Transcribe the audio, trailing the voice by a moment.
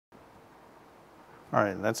All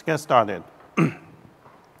right, let's get started.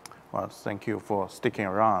 Well, thank you for sticking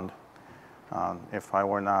around. If I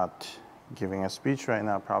were not giving a speech right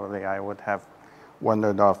now, probably I would have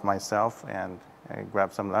wandered off myself and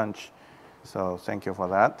grabbed some lunch. So thank you for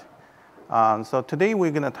that. So today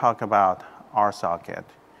we're going to talk about RSocket.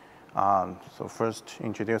 So first,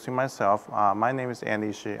 introducing myself. My name is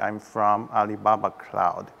Andy Shi. I'm from Alibaba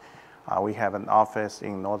Cloud. We have an office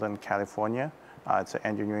in Northern California. It's an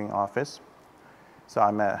engineering office. So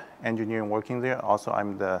I'm an engineer working there. Also,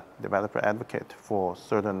 I'm the developer advocate for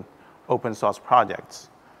certain open source projects.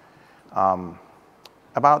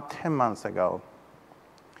 About 10 months ago,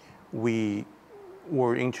 we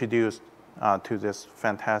were introduced to this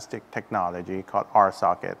fantastic technology called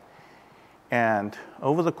RSocket. And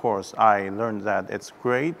over the course, I learned that it's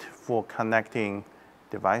great for connecting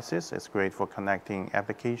devices. It's great for connecting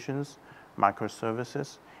applications,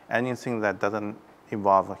 microservices, anything that doesn't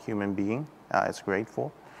involve a human being. It's great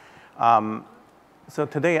for. So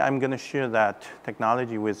today I'm going to share that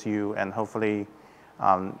technology with you, and hopefully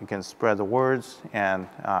you can spread the words and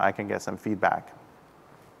I can get some feedback.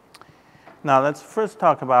 Now let's first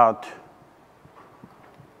talk about,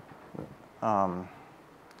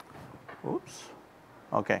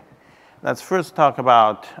 Let's first talk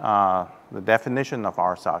about the definition of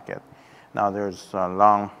RSocket. Now there's a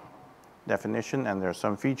long definition and there's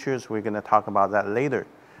some features. We're going to talk about that later.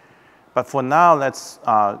 But for now, let's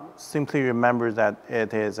simply remember that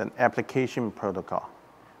it is an application protocol.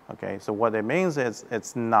 Okay, so what it means is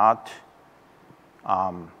it's not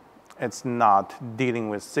dealing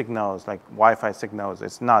with signals like Wi-Fi signals.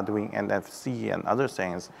 It's not doing NFC and other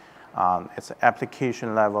things. It's an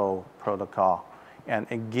application level protocol, and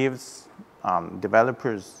it gives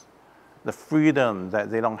developers the freedom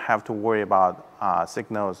that they don't have to worry about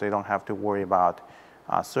signals. They don't have to worry about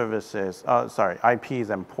services, IPs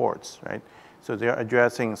and ports, right? So they're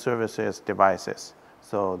addressing services, devices.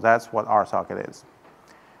 So that's what RSocket is.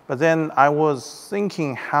 But then I was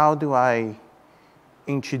thinking, how do I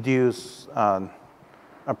introduce a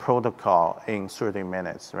protocol in 30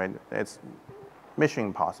 minutes, right? It's mission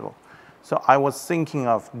impossible. So I was thinking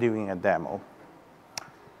of doing a demo.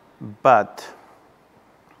 But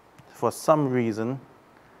for some reason,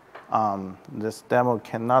 this demo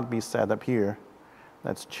cannot be set up here.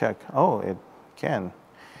 Let's check. Oh, it can.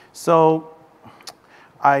 So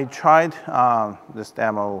I tried this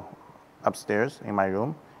demo upstairs in my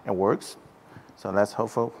room. It works. So let's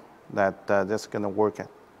hope that this is going to work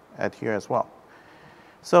at here as well.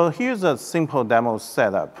 So here's a simple demo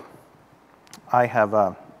setup. I have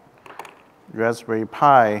a Raspberry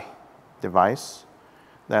Pi device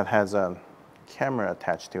that has a camera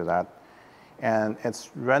attached to that. And it's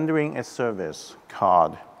rendering a service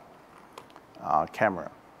called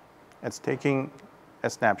camera. It's taking a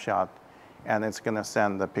snapshot, and it's going to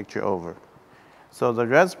send the picture over. So the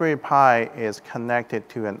Raspberry Pi is connected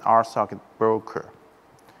to an RSocket broker.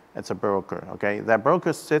 It's a broker, okay? That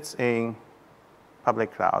broker sits in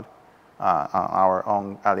public cloud, on our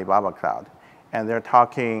own Alibaba cloud, and they're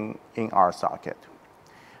talking in RSocket.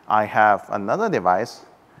 I have another device,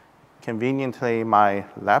 conveniently my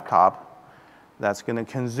laptop, that's going to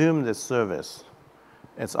consume this service.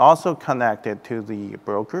 It's also connected to the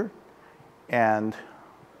broker and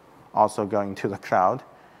also going to the cloud.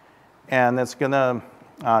 And it's going to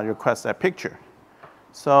request a picture.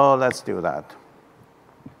 So let's do that.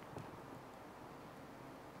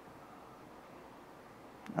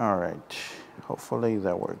 All right. Hopefully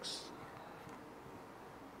that works.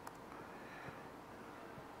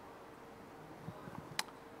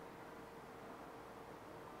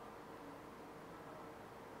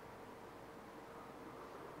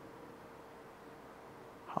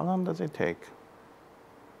 How long does it take?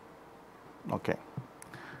 Okay.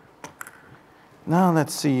 Now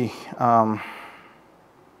let's see. Can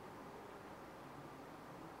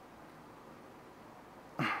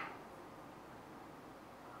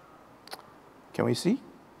we see?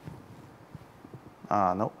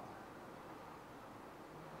 No.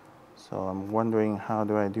 So I'm wondering, how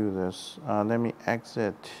do I do this? Let me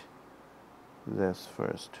exit this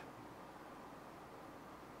first.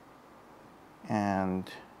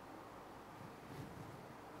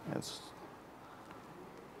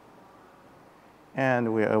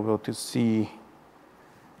 And we're able to see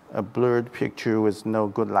a blurred picture with no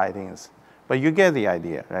good lightings. But you get the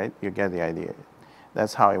idea, right? You get the idea.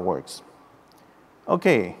 That's how it works.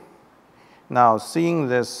 Okay. Now, seeing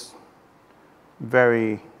this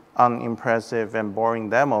very unimpressive and boring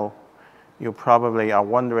demo, you probably are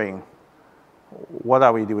wondering, what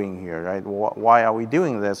are we doing here, right? Why are we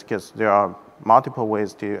doing this? Because there are multiple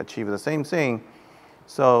ways to achieve the same thing.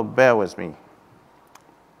 So bear with me.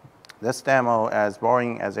 this demo, as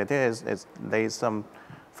boring as it is, it lays some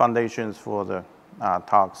foundations for the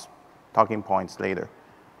talking points later.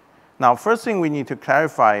 Now, first thing we need to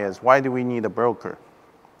clarify is why do we need a broker,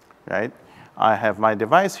 right? I have my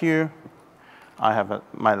device here. I have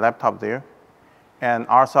my laptop there. And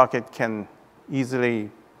RSocket can easily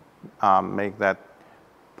make that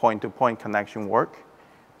point-to-point connection work.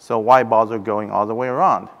 So why bother going all the way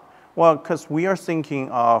around? Well, because we are thinking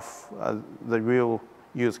of the real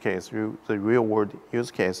use case, the real-world use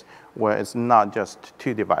case, where it's not just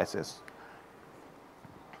two devices.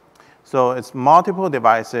 So it's multiple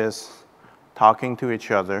devices talking to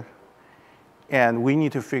each other, and we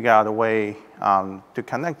need to figure out a way to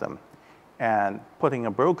connect them. And putting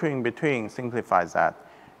a broker in between simplifies that,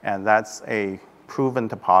 and that's a proven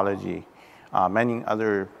topology. Many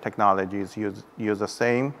other technologies use the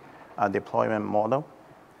same deployment model.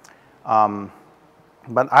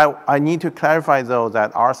 But I need to clarify, though,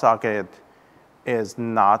 that RSocket is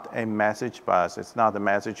not a message bus. It's not a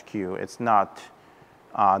message queue. It's not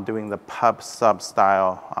doing the pub/sub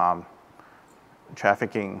style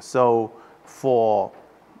trafficking. So for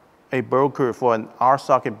a broker, for an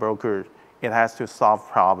RSocket broker, it has to solve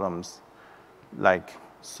problems like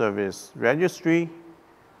service registry,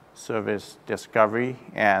 service discovery,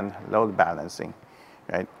 and load balancing,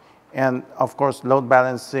 right? And of course, load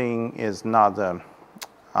balancing is not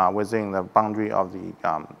within the boundary of the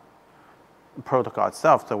protocol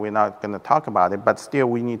itself, so we're not going to talk about it, but still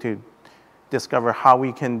we need to discover how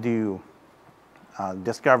we can do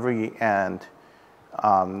discovery and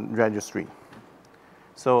registry.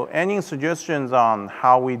 So any suggestions on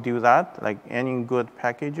how we do that, like any good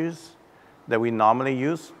packages that we normally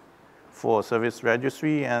use for service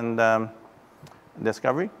registry and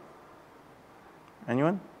discovery?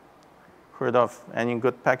 Anyone? Heard of any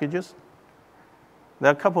good packages?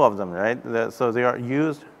 There are a couple of them, right? So they are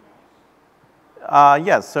used.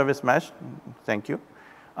 Yes, service mesh. Thank you.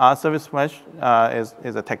 Service mesh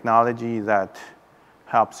is a technology that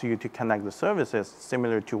helps you to connect the services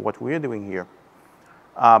similar to what we're doing here.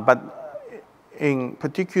 But in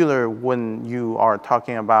particular, when you are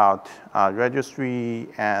talking about registry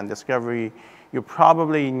and discovery, you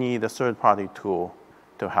probably need a third-party tool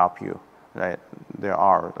to help you, right? There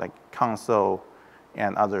are like Console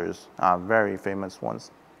and others, very famous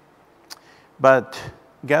ones. But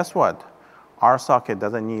guess what? RSocket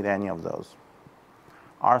doesn't need any of those.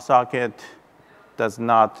 RSocket does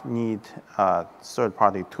not need a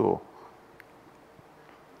third-party tool.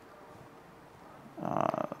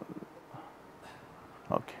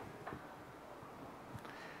 Okay.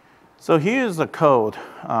 So here's the code,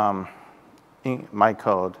 in my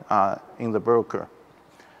code, in the broker.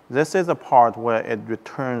 This is a part where it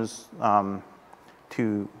returns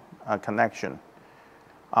to a connection.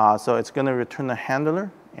 So it's going to return a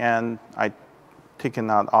handler, and I've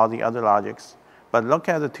taken out all the other logics. But look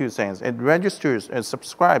at the two things. It registers, it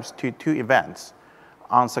subscribes to two events,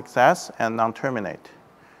 on success and on terminate.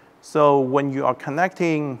 So when you are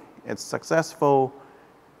connecting, it's successful,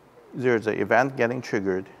 there's an event getting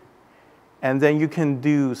triggered, and then you can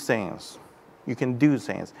do things. You can do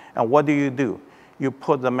things. And what do? You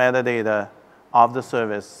put the metadata of the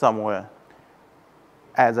service somewhere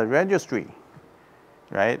as a registry,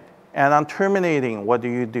 right? And on terminating, what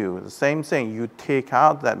do? The same thing. You take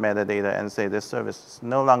out that metadata and say this service is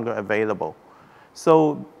no longer available.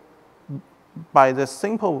 So by this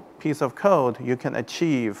simple piece of code, you can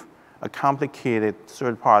achieve a complicated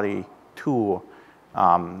third-party tool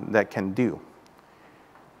that can do.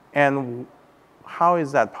 And how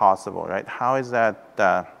is that possible, right? How is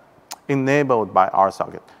that enabled by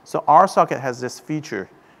RSocket? So RSocket has this feature.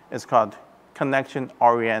 It's called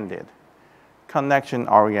connection-oriented.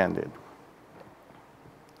 Connection-oriented.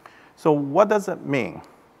 So what does it mean?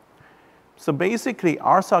 So basically,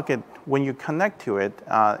 RSocket, when you connect to it,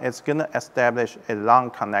 it's going to establish a long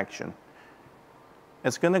connection.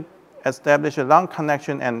 It's going to establish a long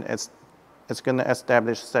connection, and it's going to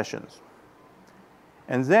establish sessions.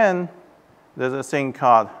 And then there's a thing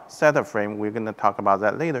called setup frame. We're going to talk about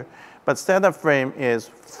that later. But setup frame is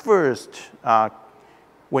first,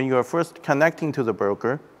 when you're first connecting to the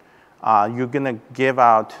broker, you're going to give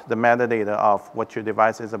out the metadata of what your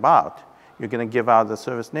device is about. You're going to give out the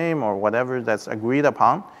service name or whatever that's agreed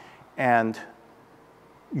upon. And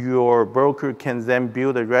your broker can then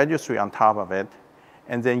build a registry on top of it.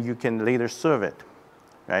 And then you can later serve it,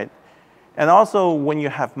 right? And also, when you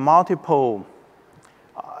have multiple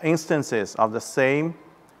instances of the same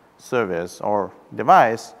service or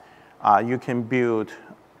device, you can build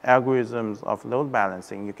algorithms of load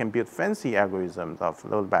balancing. You can build fancy algorithms of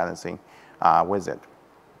load balancing with it.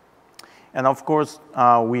 And of course,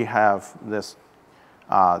 we have this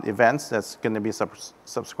events that's going to be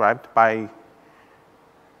subscribed by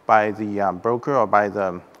the broker or by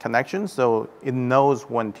the connection, so it knows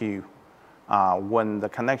when the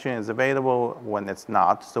connection is available, when it's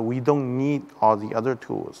not. So we don't need all the other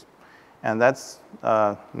tools. And that's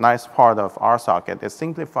a nice part of RSocket. It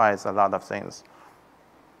simplifies a lot of things.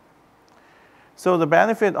 So the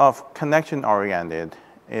benefit of connection-oriented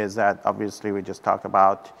is that obviously we just talked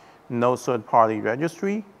about no third-party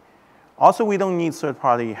registry. Also, we don't need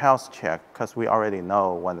third-party health check because we already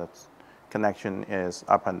know when the connection is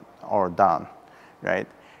up or down, right?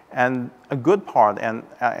 And a good part, and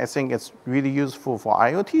I think it's really useful for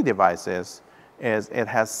IoT devices, is it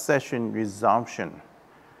has session resumption.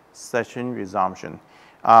 Session resumption.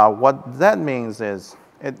 What that means is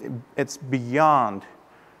it's beyond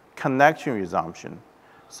connection resumption.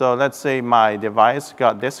 So let's say my device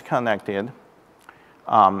got disconnected.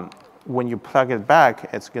 When you plug it back,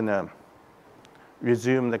 it's going to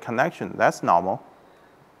resume the connection. That's normal.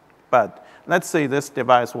 But let's say this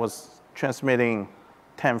device was transmitting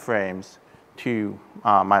 10 frames to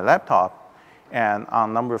my laptop, and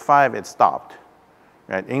on number 5, it stopped.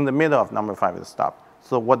 Right? In the middle of number 5, it stopped.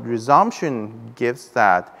 So what resumption gives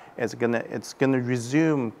that is it's gonna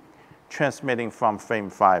resume transmitting from frame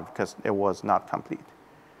 5 because it was not complete.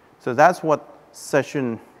 So that's what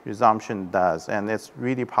session resumption does, and it's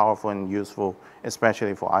really powerful and useful,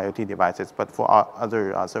 especially for IoT devices, but for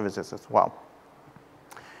other services as well.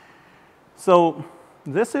 So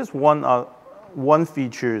this is one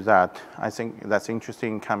feature that I think that's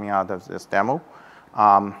interesting coming out of this demo.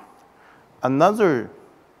 Another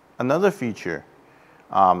feature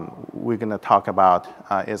we're going to talk about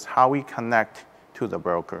is how we connect to the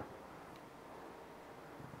broker.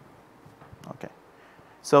 Okay.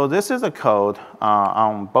 So this is a code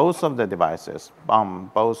on both of the devices,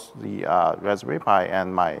 on both the Raspberry Pi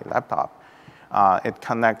and my laptop. It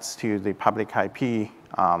connects to the public IP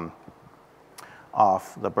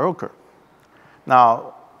of the broker.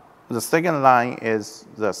 Now, the second line is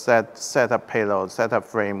the setup payload, setup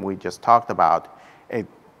frame we just talked about. It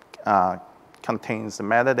contains the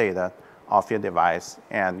metadata of your device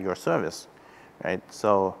and your service, right?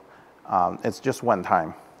 So it's just one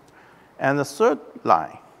time. And the third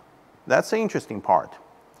line, that's the interesting part.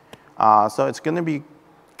 So it's going to be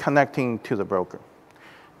connecting to the broker.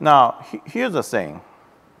 Now, here's the thing.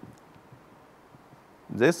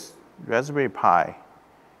 This Raspberry Pi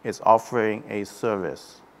is offering a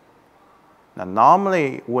service. Now,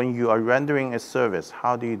 normally, when you are rendering a service,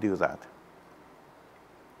 how do you do that?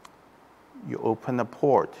 You open a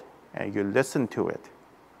port and you listen to it,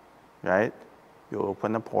 right? You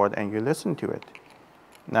open a port and you listen to it.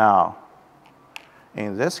 Now,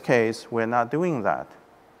 in this case, we're not doing that.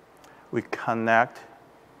 We connect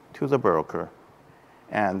to the broker,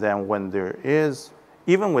 and then when there is,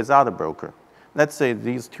 even without a broker, let's say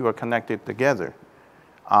these two are connected together,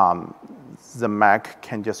 the Mac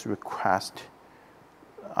can just request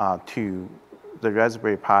to the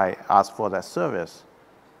Raspberry Pi, ask for that service.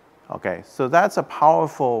 Okay, so that's a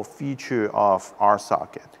powerful feature of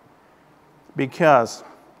RSocket. Because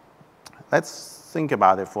let's think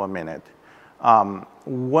about it for a minute.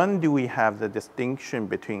 When do we have the distinction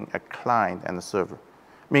between a client and a server?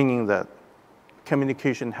 Meaning that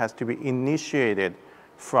communication has to be initiated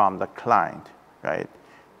from the client, right?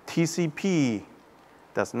 TCP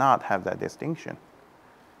does not have that distinction.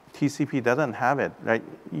 TCP doesn't have it, right?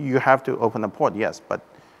 You have to open a port, yes, but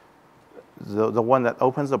the one that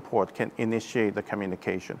opens the port can initiate the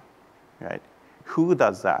communication, right? Who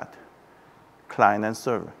does that? Client and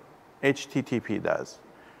server. HTTP does,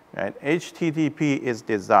 right? HTTP is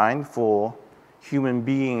designed for human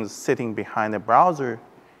beings sitting behind a browser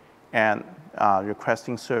and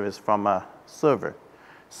requesting service from a server.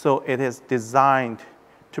 So it is designed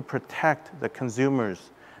to protect the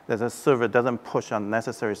consumers, that the server doesn't push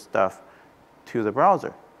unnecessary stuff to the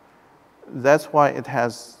browser. That's why it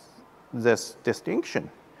has this distinction.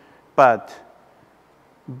 But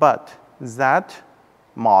that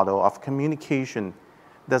model of communication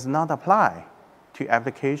does not apply to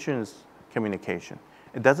applications communication.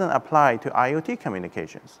 It doesn't apply to IoT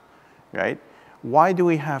communications, right? Why do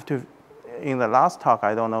we have to, in the last talk,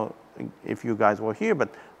 I don't know if you guys were here,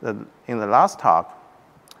 but in the last talk,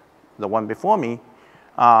 the one before me,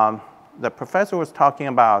 the professor was talking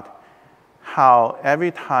about how every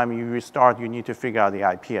time you restart, you need to figure out the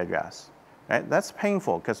IP address, right? That's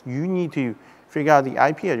painful because you need to figure out the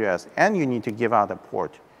IP address and you need to give out a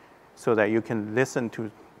port so that you can listen to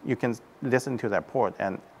that port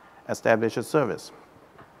and establish a service.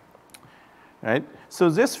 right? So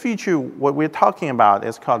this feature, what we're talking about,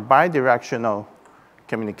 is called bi-directional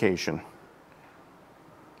communication.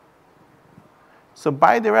 So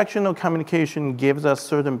bi-directional communication gives us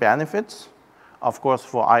certain benefits. Of course,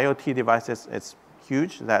 for IoT devices, it's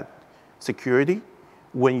huge, that security.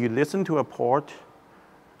 When you listen to a port,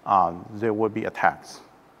 there will be attacks,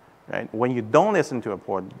 right? When you don't listen to a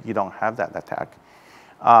port, you don't have that attack.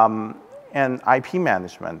 And IP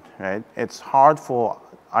management, right? It's hard for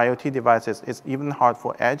IoT devices. It's even hard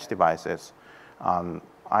for edge devices.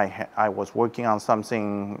 I was working on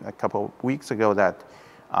something a couple of weeks ago that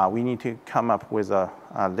we need to come up with a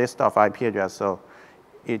list of IP addresses. So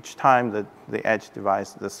each time the edge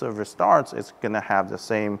device, the server starts, it's going to have the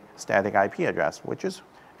same static IP address, which is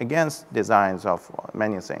against designs of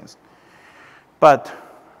many things. But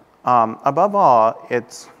above all,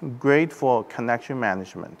 it's great for connection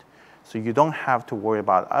management. So you don't have to worry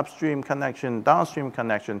about upstream connection, downstream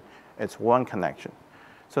connection. It's one connection.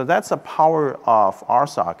 So that's the power of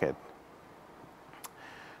RSocket.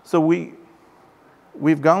 So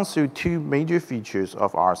we've gone through two major features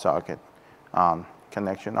of RSocket,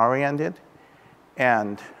 connection-oriented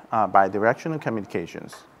and bi-directional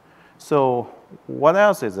communications. So what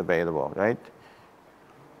else is available, right?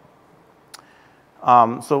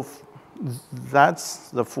 So that's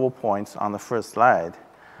the 4 points on the first slide.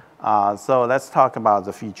 So let's talk about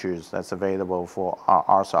the features that's available for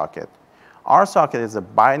RSocket. RSocket is a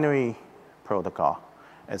binary protocol.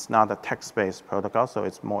 It's not a text-based protocol, so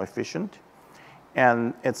it's more efficient.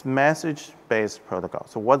 And it's message-based protocol.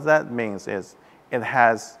 So what that means is it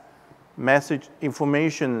has message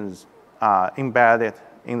information embedded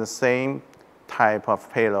in the same type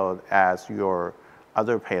of payload as your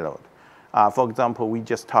other payload. For example, we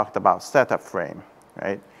just talked about setup frame,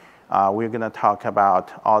 right? We're going to talk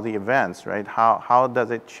about all the events, right? How does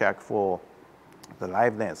it check for the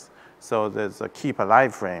liveness? So there's a keep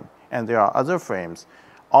alive frame, and there are other frames.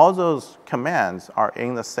 All those commands are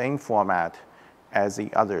in the same format as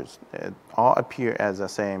the others. They all appear as the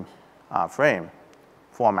same frame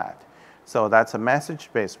format. So that's a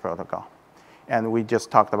message-based protocol. And we just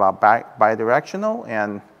talked about bidirectional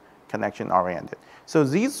and connection-oriented. So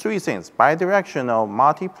these three things, bidirectional,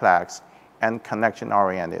 multiplex, and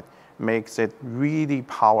connection-oriented, makes it really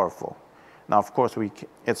powerful. Now, of course,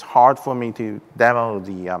 it's hard for me to demo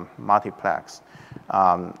the multiplex.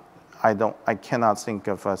 I cannot think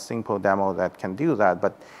of a simple demo that can do that,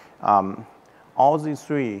 but all these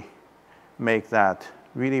three make that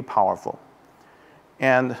really powerful.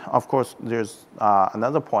 And of course, there's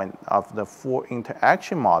another point of the 4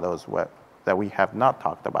 interaction models that we have not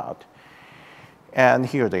talked about. And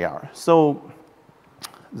here they are. So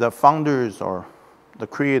the founders or the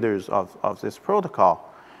creators of this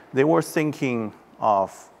protocol, they were thinking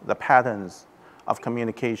of the patterns of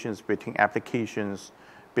communications between applications,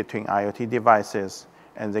 between IoT devices,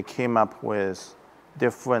 and they came up with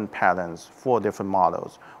different patterns, 4 different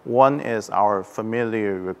models. One is our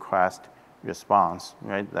familiar request response,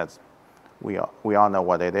 right? We all know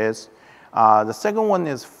what it is. The second one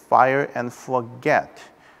is fire and forget.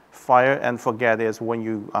 Fire and forget is when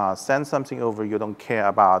you send something over, you don't care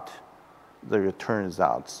about the return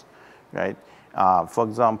results, right? For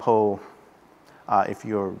example, if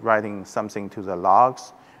you're writing something to the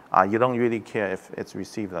logs, you don't really care if it's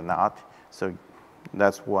received or not. So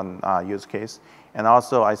that's one use case. And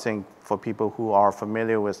also, I think for people who are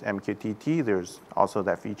familiar with MQTT, there's also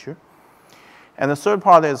that feature. And the third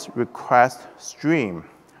part is request stream.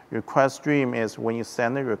 Request stream is when you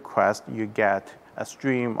send a request, you get a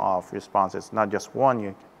stream of responses, not just one,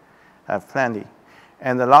 you have plenty.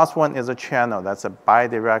 And the last one is a channel. That's a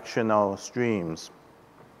bidirectional streams.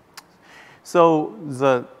 So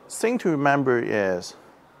the thing to remember is,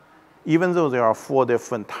 even though there are 4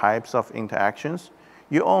 different types of interactions,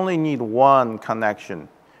 you only need one connection.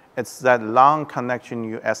 It's that long connection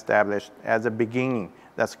you established at the beginning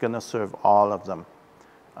that's going to serve all of them.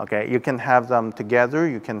 Okay, you can have them together,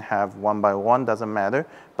 you can have one by one, doesn't matter,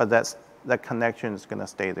 but that connection is going to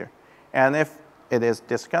stay there. And if it is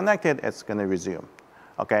disconnected, it's going to resume.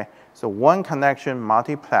 Okay, so one connection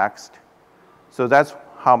multiplexed. So that's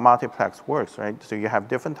how multiplex works, right? So you have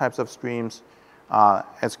different types of streams.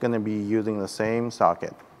 It's going to be using the same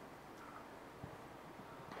socket.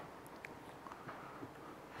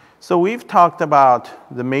 So we've talked about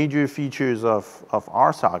the major features of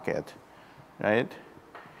RSocket, right?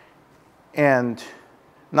 And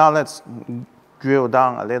now let's drill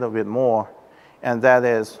down a little bit more, and that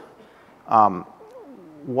is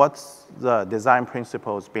what's the design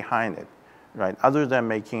principles behind it, right? Other than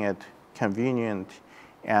making it convenient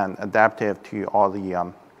and adaptive to all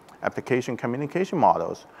the application communication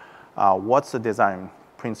models, what's the design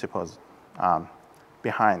principles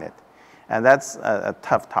behind it. And that's a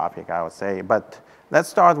tough topic, I would say. But let's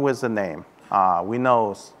start with the name. We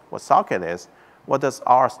know what socket is. What does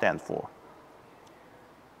R stand for?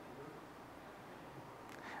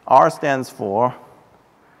 R stands for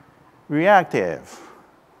reactive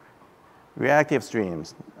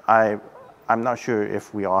streams. I'm not sure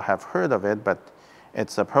if we all have heard of it, but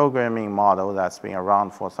it's a programming model that's been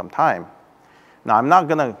around for some time. Now, I'm not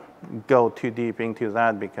going to go too deep into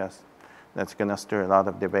that because that's going to stir a lot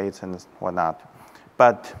of debates and whatnot.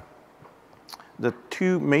 But the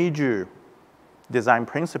two major design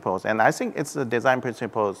principles, and I think it's the design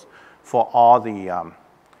principles for all the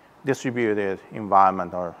distributed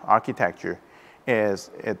environment or architecture,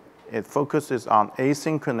 is it focuses on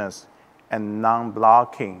asynchronous and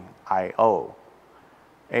non-blocking I/O.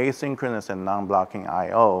 Asynchronous and non-blocking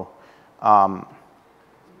I/O.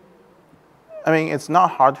 I mean, it's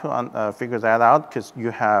not hard to figure that out because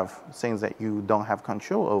you have things that you don't have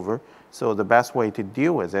control over. So the best way to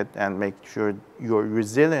deal with it and make sure you're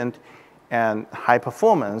resilient and high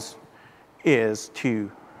performance is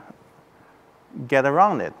to get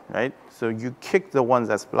around it, right? So you kick the one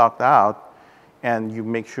that's blocked out, and you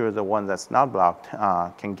make sure the one that's not blocked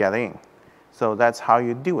can get in. So that's how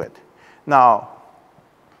you do it. Now,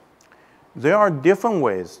 there are different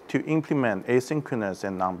ways to implement asynchronous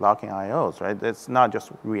and non-blocking IOs, right? It's not just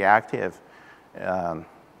reactive.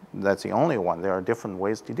 That's the only one. There are different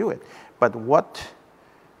ways to do it. But what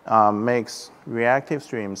makes reactive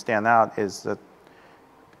streams stand out is the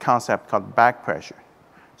concept called back pressure.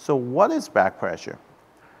 So what is back pressure?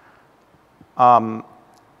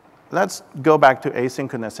 Let's go back to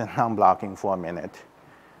asynchronous and non-blocking for a minute.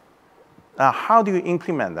 How do you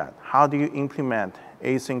implement that? How do you implement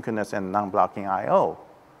asynchronous and non-blocking I/O?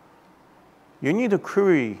 You need to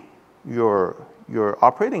query your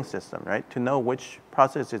operating system, right, to know which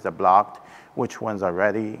processes are blocked, which ones are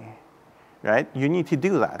ready, right? You need to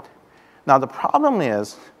do that. Now, the problem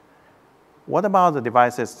is, what about the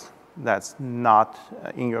devices that's not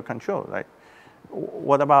in your control, right?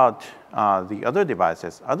 What about the other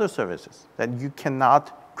devices, other services that you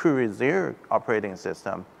cannot query their operating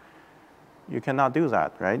system? You cannot do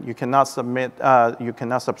that, right? You cannot submit, you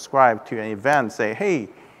cannot subscribe to an event, say, hey,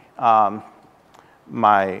 the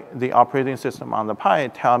operating system on the Pi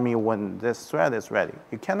tell me when this thread is ready.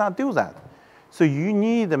 You cannot do that. So you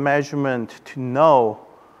need the measurement to know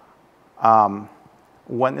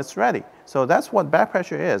when it's ready. So that's what back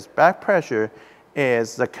pressure is. Back pressure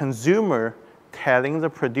is the consumer telling the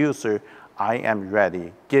producer, I am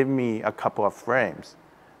ready. Give me a couple of frames.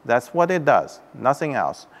 That's what it does, nothing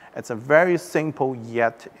else. It's a very simple,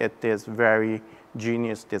 yet it is very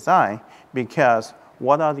genius design, because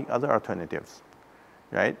what are the other alternatives,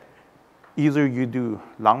 right? Either you do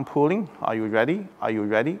long pooling, are you ready? Are you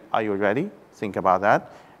ready? Are you ready? Think about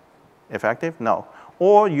that. Effective? No.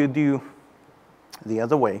 Or you do the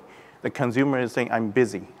other way. The consumer is saying, I'm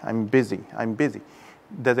busy, I'm busy, I'm busy.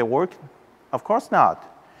 Does it work? Of course not.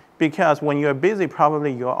 Because when you're busy,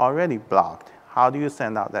 probably you're already blocked. How do you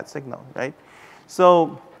send out that signal, right?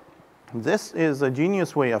 So this is a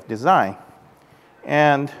genius way of design.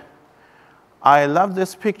 And I love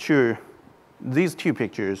this picture, these two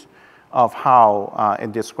pictures, of how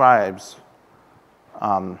it describes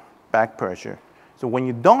back pressure. So when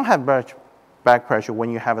you don't have back pressure, when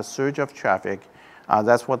you have a surge of traffic,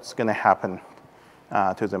 that's what's going to happen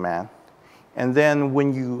to the man. And then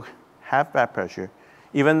when you have back pressure,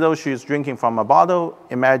 even though she's drinking from a bottle,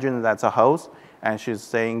 imagine that's a hose, and she's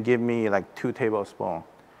saying, give me like 2 tablespoons,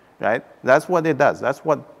 right? That's what it does. That's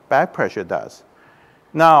what back pressure does.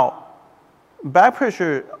 Now, back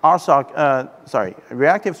pressure,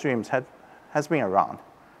 reactive streams has been around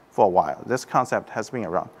for a while. This concept has been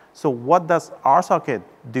around. So what does RSocket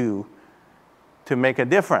do to make a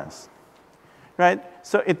difference, right?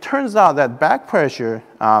 So it turns out that back pressure,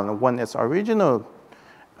 when it's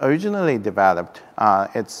originally developed,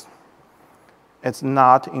 it's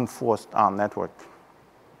not enforced on network.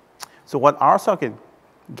 So what RSocket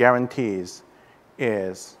guarantees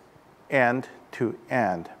is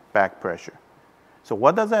end-to-end back pressure. So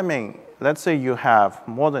what does that mean? Let's say you have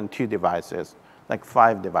more than 2 devices, like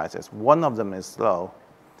 5 devices. One of them is slow.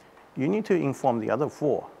 You need to inform the other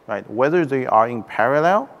 4, right? Whether they are in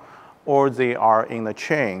parallel or they are in a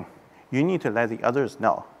chain, you need to let the others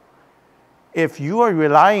know. If you are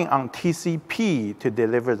relying on TCP to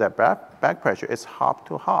deliver that back pressure, it's hop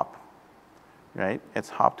to hop, right? It's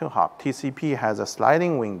hop to hop. TCP has a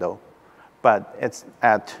sliding window, but it's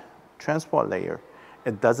at transport layer.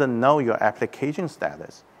 It doesn't know your application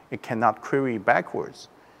status. It cannot query backwards.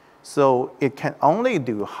 So it can only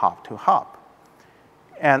do hop to hop.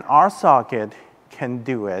 And RSocket can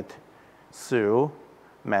do it through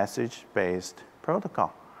message-based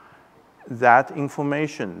protocol. That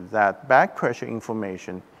information, that back pressure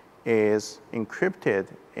information, is encrypted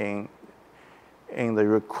in the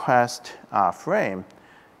request frame,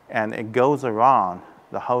 and it goes around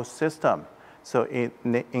the whole system. So it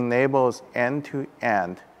enables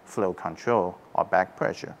end-to-end flow control or back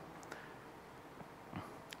pressure.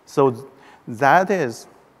 So that is,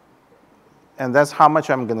 and that's how much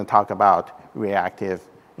I'm going to talk about reactive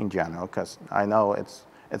in general, because I know it's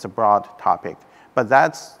a broad topic. But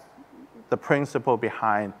that's the principle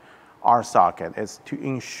behind RSocket, is to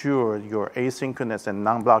ensure your asynchronous and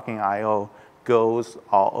non-blocking I/O goes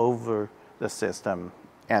all over the system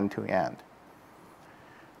end to end.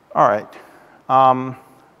 All right.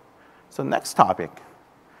 So next topic,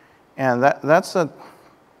 and that's a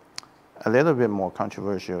little bit more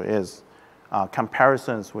controversial, is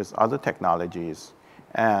comparisons with other technologies.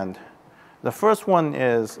 And the first one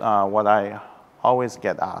is what I always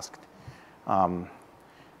get asked,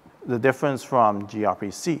 the difference from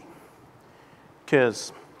gRPC,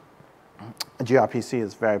 because gRPC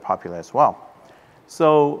is very popular as well.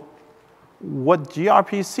 So what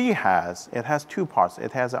gRPC has, it has two parts.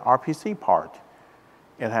 It has an RPC part.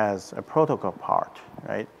 It has a protocol part,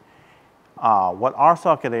 right? What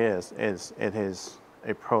RSocket is it is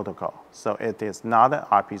a protocol. So it is not an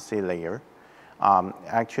RPC layer.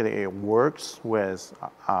 Actually, it works with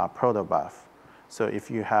protobuf. So if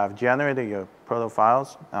you have generated your proto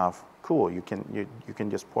files, cool, you can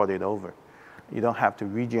just port it over. You don't have to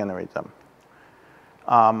regenerate them.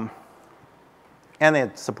 And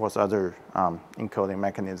it supports other encoding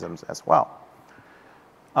mechanisms as well.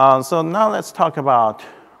 So now let's talk about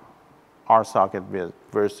RSocket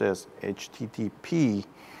versus HTTP,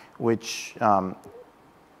 which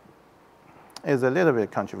is a little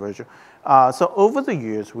bit controversial. So over the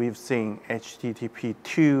years, we've seen HTTP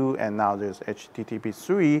 2, and now there's HTTP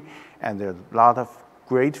 3, and there's a lot of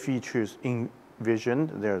great features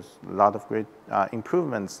envisioned. There's a lot of great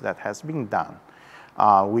improvements that has been done.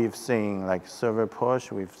 We've seen like server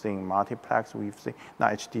push, we've seen multiplex, we've seen, now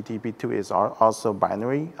HTTP 2 is also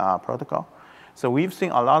binary protocol. So we've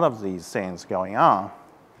seen a lot of these things going on,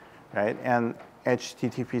 right? And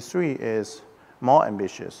HTTP 3 is more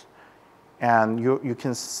ambitious. And you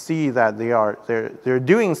can see that they're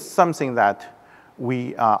doing something that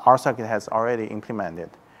RSocket has already implemented.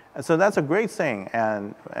 And so that's a great thing,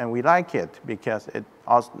 and we like it because it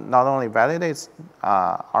also not only validates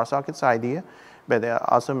RSocket's idea, but it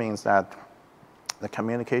also means that the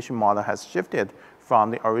communication model has shifted from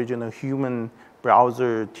the original human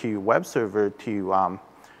browser to web server to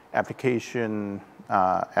application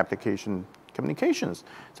communications.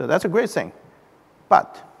 So that's a great thing.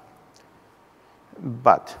 But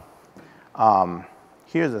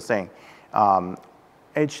here's the thing.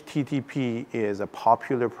 HTTP is a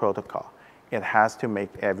popular protocol. It has to make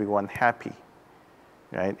everyone happy,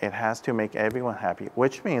 right? It has to make everyone happy,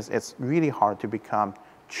 which means it's really hard to become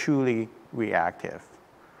truly reactive.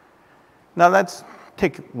 Now let's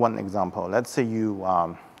take one example. Let's say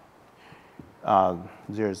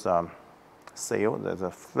there's a sale, there's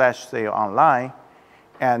a flash sale online,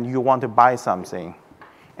 and you want to buy something,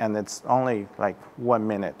 and it's only like 1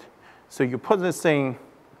 minute. So you put this thing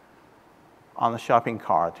on the shopping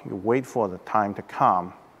cart, you wait for the time to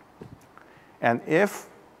come, and if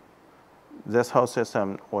this whole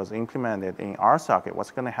system was implemented in RSocket,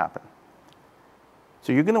 what's going to happen?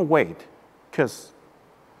 So you're going to wait, because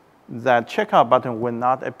that checkout button will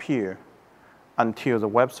not appear until the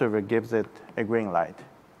web server gives it a green light,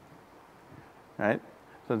 right?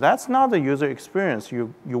 So that's not the user experience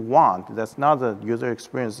you want. That's not the user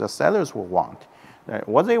experience the sellers will want. Right?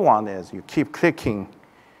 What they want is you keep clicking,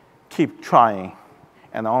 keep trying,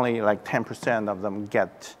 and only like 10% of them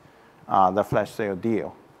get the flash sale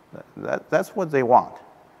deal. That's what they want,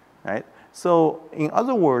 right? So in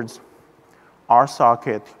other words,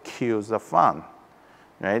 RSocket kills the fun,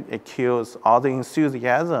 right? It kills all the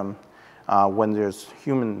enthusiasm when there's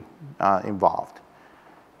human involved.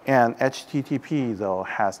 And HTTP, though,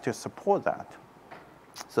 has to support that.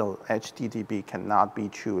 So HTTP cannot be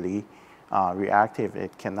truly reactive.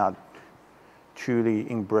 It cannot truly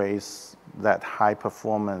embrace that high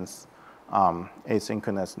performance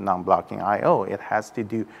asynchronous non-blocking I/O. It has to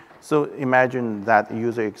do, so imagine that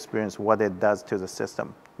user experience, what it does to the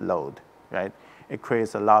system load, right? It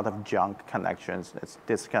creates a lot of junk connections. It's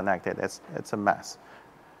disconnected. It's a mess.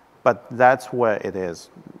 But that's where it is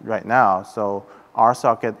right now. So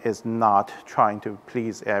RSocket is not trying to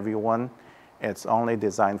please everyone It's only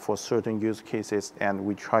designed for certain use cases, and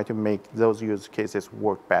we try to make those use cases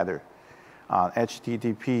work better.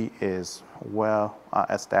 HTTP is well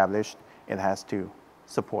established. It has to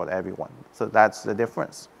support everyone. So that's the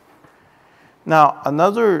difference. Now,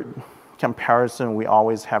 another comparison we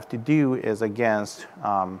always have to do is against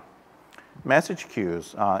message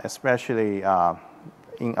queues, especially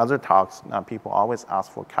in other talks, people always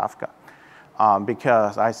ask for Kafka.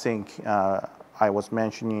 Because I think I was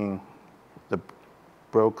mentioning the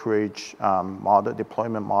brokerage model,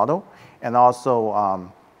 deployment model, and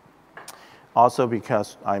also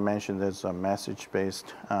because I mentioned there's a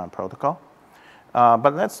message-based protocol.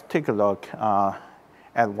 But let's take a look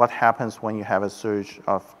at what happens when you have a surge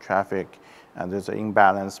of traffic and there's an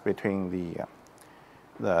imbalance between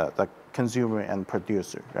the consumer and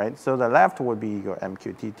producer, right? So the left would be your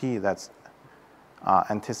MQTT that's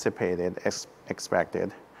anticipated,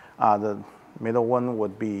 expected. The middle one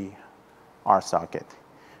would be RSocket,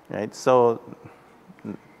 right? So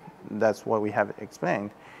that's what we have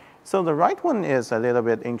explained. So the right one is a little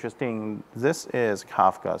bit interesting. This is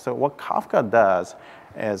Kafka. So what Kafka does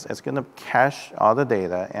is it's going to cache all the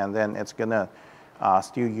data, and then it's going to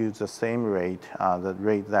still use the same rate, the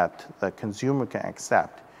rate that the consumer can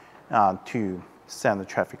accept to send the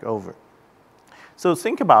traffic over. So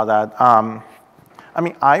think about that. I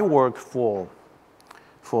mean, I work for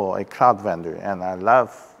a cloud vendor, and I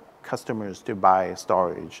love customers to buy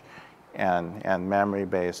storage and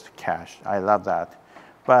memory-based cache. I love that.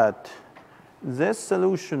 But this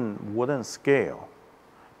solution wouldn't scale,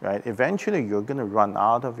 right? Eventually, you're going to run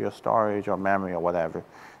out of your storage or memory or whatever,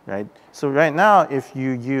 right? So right now, if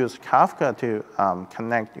you use Kafka to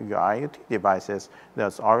connect your IoT devices,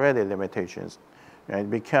 there's already limitations, right?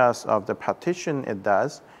 Because of the partition it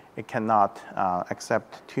does, it cannot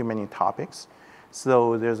accept too many topics.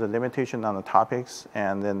 So there's a limitation on the topics,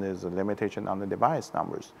 and then there's a limitation on the device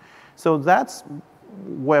numbers. So that's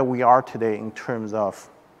where we are today in terms of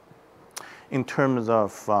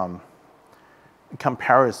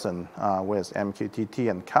comparison with MQTT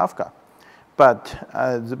and Kafka. But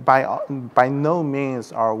by no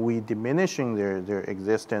means are we diminishing their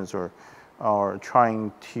existence or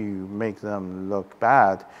trying to make them look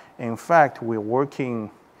bad. In fact, we're working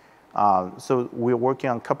on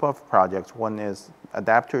a couple of projects. One is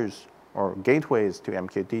adapters or gateways to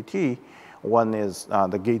MQTT. One is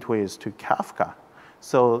the gateways to Kafka.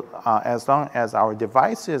 So as long as our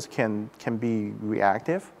devices can be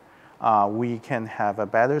reactive, we can have a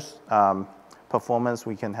better performance,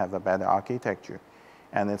 we can have a better architecture,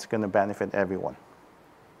 and it's going to benefit everyone.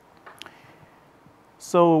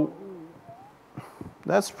 So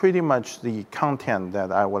that's pretty much the content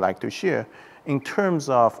that I would like to share. In terms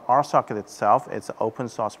of RSocket itself, it's an open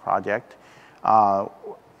source project.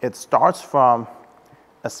 It starts from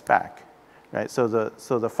a spec, right? So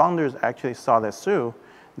the founders actually saw this through.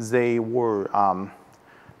 They were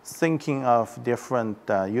thinking of different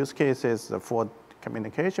use cases for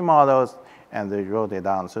communication models, and they wrote it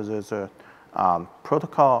down. So there's a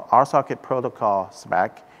protocol, RSocket protocol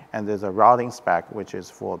spec, and there's a routing spec, which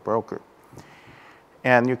is for broker.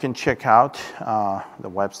 And you can check out the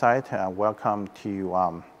website. Welcome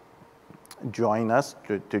to join us,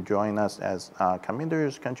 to join us as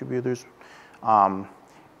committers, contributors.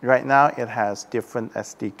 Right now, it has different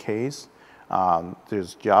SDKs.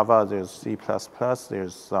 There's Java, there's C++,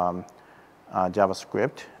 there's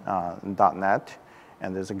JavaScript, .NET,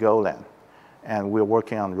 and there's a Golang. And we're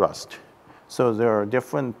working on Rust. So there are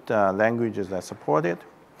different languages that support it.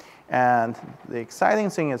 And the exciting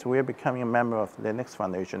thing is we're becoming a member of Linux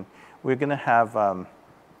Foundation. We're going to have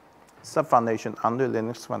sub-foundation under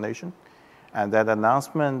Linux Foundation. And that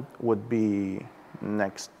announcement would be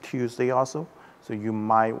next Tuesday also. So you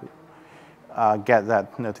might get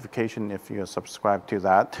that notification if you're subscribed to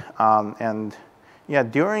that. And yeah,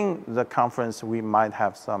 during the conference, we might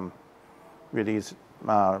have some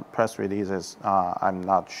press releases. I'm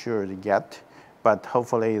not sure yet. But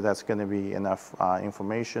hopefully that's going to be enough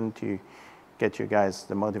information to get you guys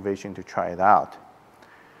the motivation to try it out.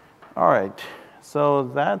 All right, so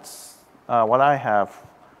that's what I have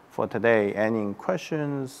for today. Any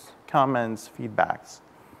questions, comments, feedbacks?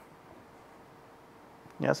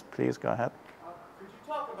 Yes, please go ahead. Could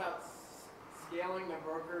you talk about scaling the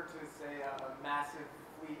broker to, say, a massive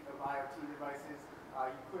fleet of IoT devices?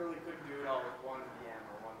 You clearly couldn't do it all with one VM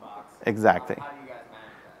or one box. Exactly. How do you guys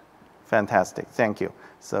manage that? Fantastic, thank you.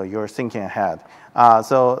 So you're thinking ahead.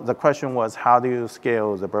 So the question was, how do you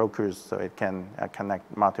scale the brokers so it can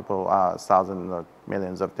connect multiple thousands or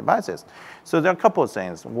millions of devices? So there are a couple of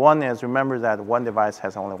things. One is, remember that one device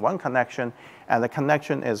has only one connection, and the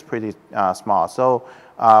connection is pretty small. So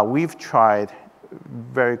we've tried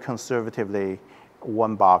very conservatively,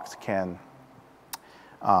 one box can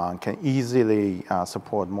easily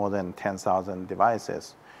support more than 10,000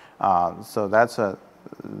 devices. So that's a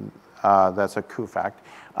cool fact.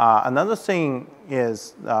 Another thing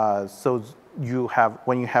is, so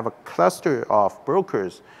when you have a cluster of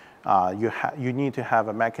brokers, you need to have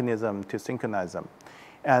a mechanism to synchronize them.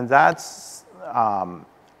 And that's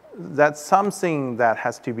something that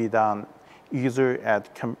has to be done either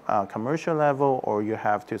at commercial level, or you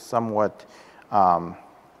have to somewhat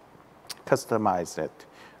customize it.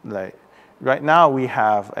 Like, right now, we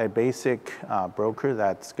have a basic broker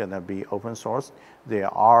that's going to be open source.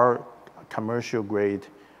 There are commercial grade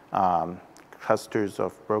clusters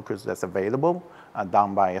of brokers that's available,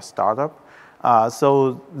 done by a startup.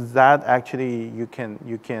 So that actually, you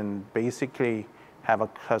can basically have a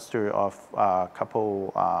cluster of a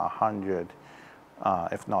couple hundred,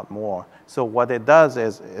 if not more. So what it does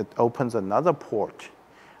is it opens another port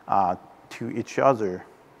to each other,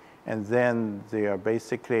 and then they are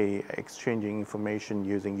basically exchanging information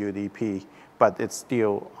using UDP, but it's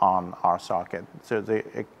still on RSocket. So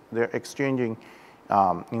they're exchanging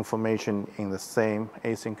information in the same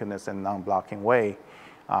asynchronous and non-blocking way,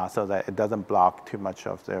 so that it doesn't block too much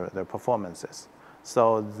of their performances.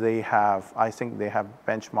 So they have, I think they have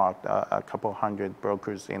benchmarked a couple hundred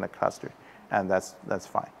brokers in a cluster, and that's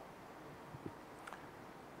fine.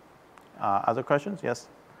 Other questions? Yes?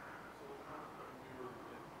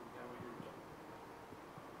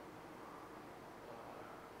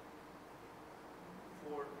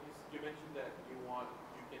 You mentioned that you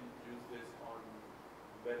can use this on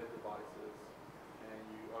embedded devices, and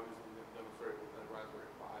you obviously demonstrated with the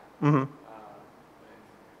Raspberry Pi. Mm-hmm. And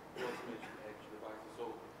you also mentioned edge devices.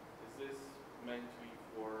 So is this meant to be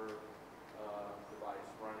for device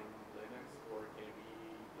running Linux, or can it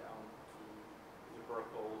be down to the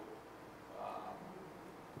protocol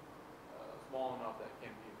small enough that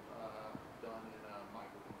can be done in a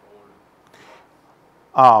microcontroller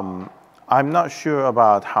device? I'm not sure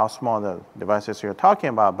about how small the devices you're talking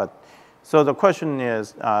about, but so the question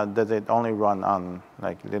is, does it only run on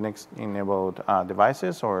like Linux-enabled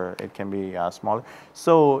devices, or it can be smaller?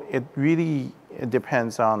 So it really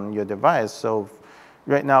depends on your device. So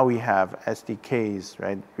right now we have SDKs,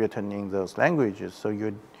 right, written in those languages. So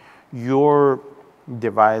your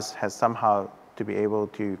device has somehow to be able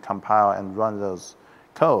to compile and run those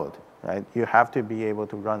code. Right? You have to be able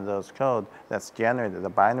to run those code that's generated, the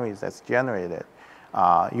binaries that's generated.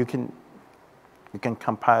 You can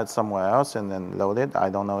compile it somewhere else and then load it. I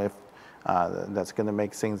don't know if that's going to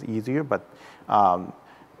make things easier, but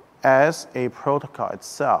as a protocol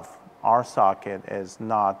itself, RSocket is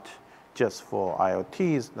not just for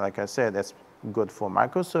IoTs. Like I said, it's good for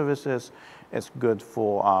microservices. It's good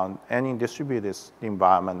for any distributed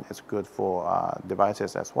environment. It's good for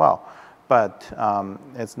devices as well. But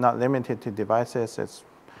it's not limited to devices. It's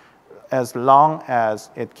as long as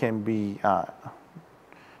it can be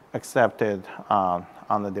accepted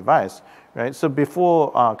on the device, right? So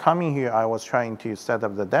before coming here, I was trying to set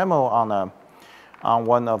up the demo on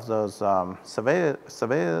one of those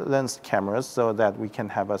surveillance cameras so that we can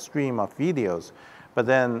have a stream of videos. But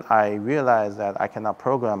then I realized that I cannot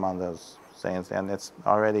program on those things, and it's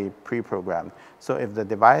already pre-programmed. So if the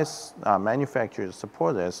device manufacturers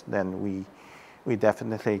support this, then we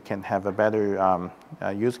definitely can have a better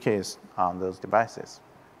use case on those devices.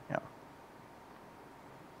 Yeah.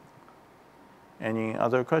 Any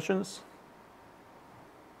other questions?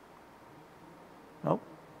 Nope.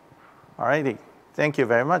 All righty. Thank you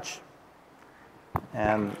very much.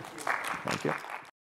 And thank you.